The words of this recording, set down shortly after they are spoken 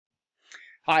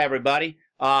Hi, everybody.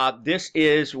 This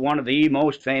is one of the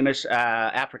most famous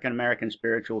African American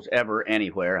spirituals ever,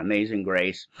 anywhere. Amazing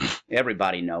Grace.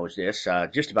 Everybody knows this.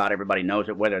 Just about everybody knows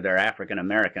it, whether they're African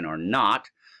American or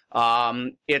not.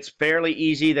 It's fairly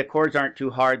easy. The chords aren't too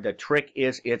hard. The trick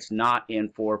is it's not in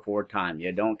 4/4 time.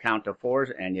 You don't count to fours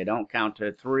and you don't count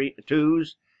to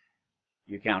twos.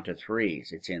 You count to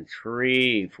threes. It's in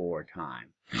 3/4 time.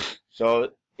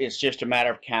 So it's just a matter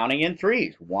of counting in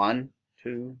threes. 1,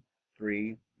 2,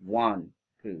 3, 1,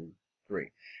 2,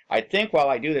 3. I think while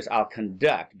I do this, I'll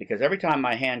conduct, because every time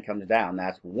my hand comes down,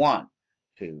 that's 1,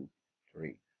 2,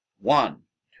 3, 1,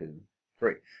 2,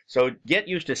 3. So get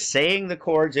used to saying the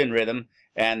chords in rhythm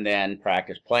and then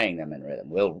practice playing them in rhythm.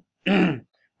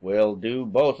 We'll do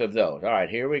both of those. All right,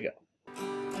 here we go.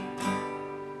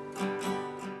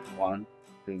 1,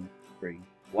 2, 3,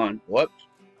 1. Whoops.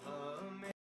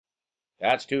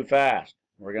 That's too fast.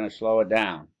 We're going to slow it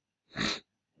down.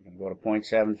 We're going to go to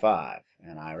 0.75,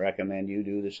 and I recommend you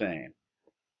do the same.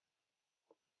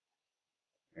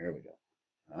 There we go.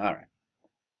 All right.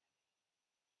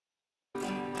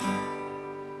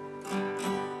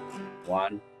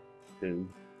 1, 2,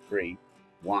 3.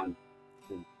 1,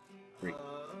 2, 3.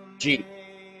 G,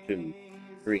 2,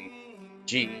 3.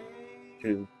 G,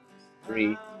 2,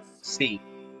 3. C,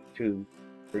 2,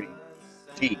 3.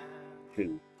 G,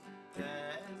 2, 3.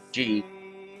 G,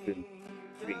 2,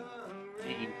 3.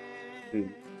 G, 2,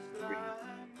 3.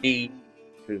 D,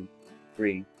 2,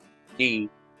 3. D,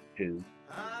 2,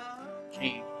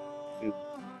 G, 2,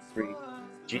 3.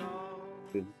 G,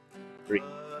 2, 3.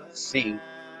 C,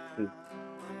 2,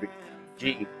 3.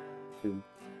 G, 2,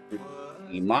 3.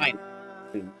 E minor,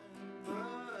 2, 3.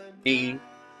 D,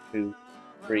 2,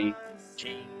 3.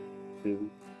 G,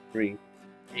 2, 3.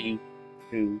 G,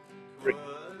 2, 3.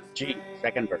 G,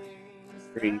 second verse.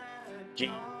 3. G,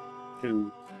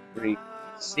 2, 3.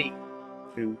 C,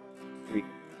 2, 3.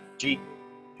 G,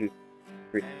 2,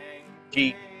 3.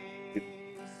 G, 2,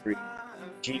 3.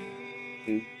 G,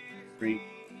 2, 3.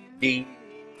 D,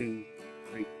 2,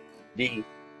 3. D,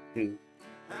 2,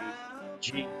 3.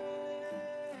 G,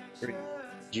 2, 3.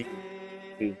 G,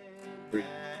 2, 3.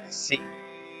 C,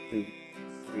 2,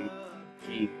 3.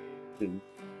 G, 2,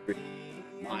 3.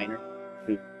 Minor,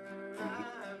 2, 3.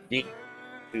 D,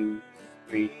 2,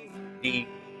 3. D,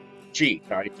 G,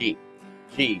 sorry, G.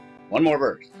 G, one more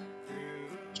verse.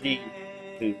 G,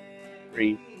 2,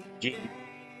 3. G,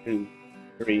 2,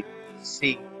 3.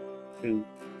 C, 2,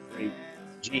 3.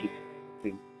 G,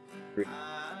 2, 3.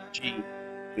 G,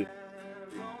 2,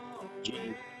 3. G,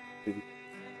 2,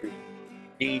 3.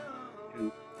 D,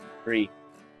 2, 3.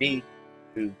 D,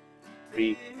 2,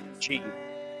 3. G, 2,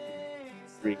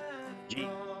 3. G,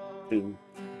 2,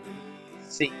 3.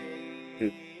 C,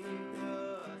 2,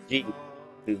 3. G,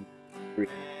 2, 3.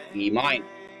 E minor,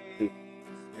 2,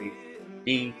 3.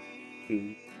 D,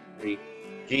 2, 3.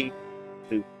 G,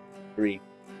 2, 3.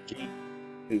 G,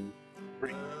 2,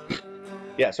 3.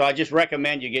 Yeah, so I just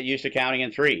recommend you get used to counting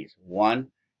in threes. 1,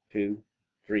 2,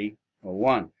 3, or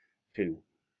 1, 2,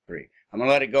 3. I'm going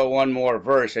to let it go one more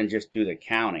verse and just do the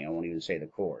counting. I won't even say the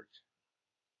chords.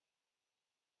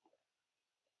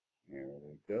 Here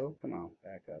we go. Come on,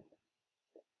 back up.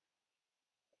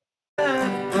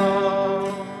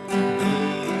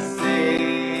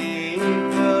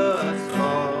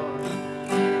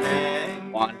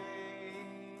 1,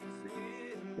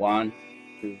 1,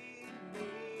 2,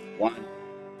 1,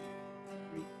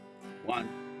 3, 1.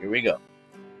 Here we go.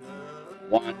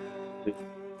 1, 2,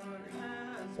 3.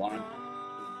 1, 2,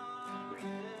 3.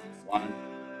 1,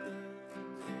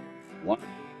 1,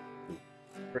 2,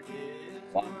 3.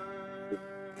 1, 2,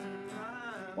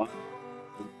 1,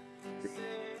 2, 3.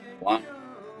 1,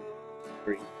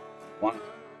 3. 1,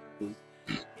 2,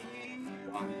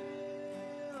 1,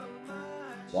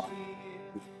 1,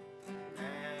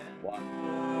 1.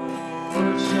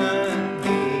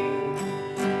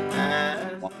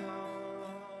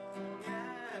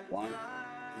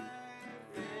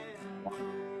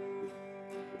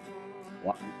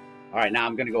 1. All right, now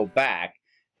I'm going to go back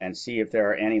and see if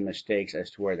there are any mistakes as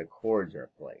to where the chords are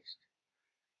placed.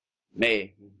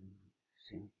 May,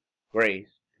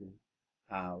 grace,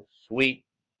 how sweet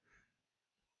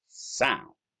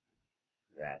sound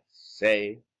that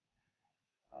saved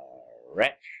a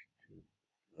wretch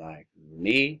like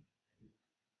me.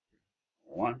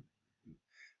 1.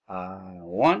 I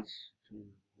once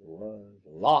was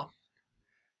lost,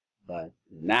 but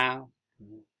now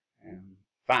am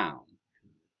found.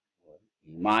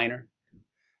 E minor,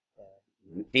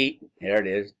 D, there it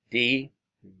is, D,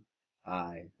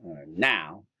 I,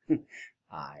 now,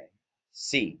 I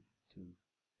see, 2,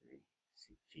 3,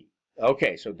 C, G.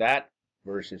 Okay, so that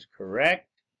verse is correct.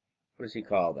 What does he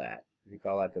call that? Does he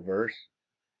call that the verse?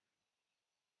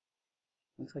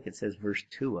 Looks like it says verse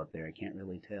 2 up there. I can't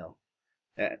really tell.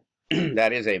 That,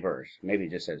 that is a verse. Maybe it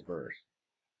just says verse.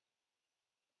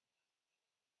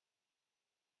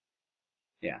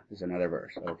 Yeah, there's another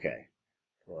verse. Okay.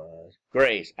 Was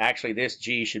grace. Actually, this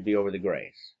G should be over the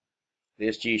grace.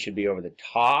 This G should be over the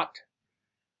taught.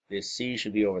 This C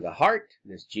should be over the heart.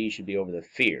 This G should be over the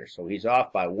fear. So he's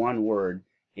off by one word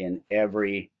in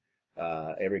every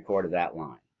chord of that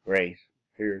line. Grace,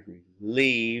 fear,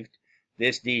 relieved.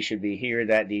 This D should be here.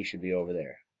 That D should be over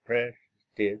there. Precious,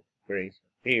 did, grace,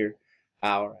 fear,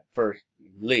 our, first,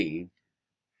 relieved.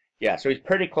 Yeah, so he's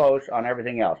pretty close on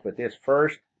everything else. But this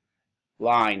first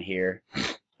line here,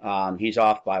 he's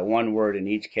off by one word in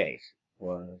each case.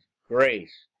 Was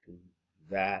grace to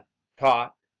that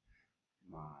taught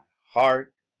my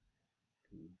heart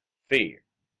to fear.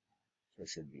 So it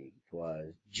should be,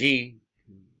 'twas G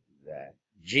to that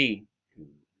G to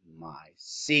my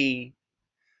C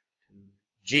to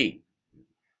G.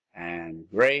 And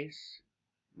grace,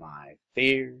 my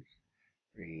fears,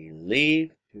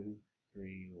 relief, 2,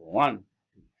 3, 1,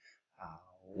 2,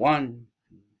 1,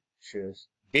 2, just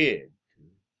did to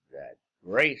that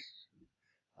grace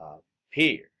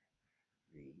appear.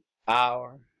 The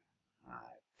hour I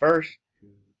first to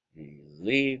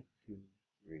believe, 2,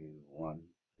 3, 1,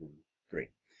 2, 3.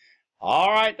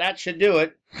 All right, that should do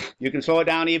it. You can slow it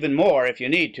down even more if you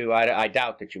need to. I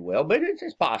doubt that you will, but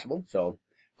it's possible. So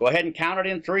go ahead and count it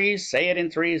in threes, say it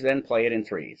in threes, then play it in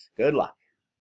threes. Good luck.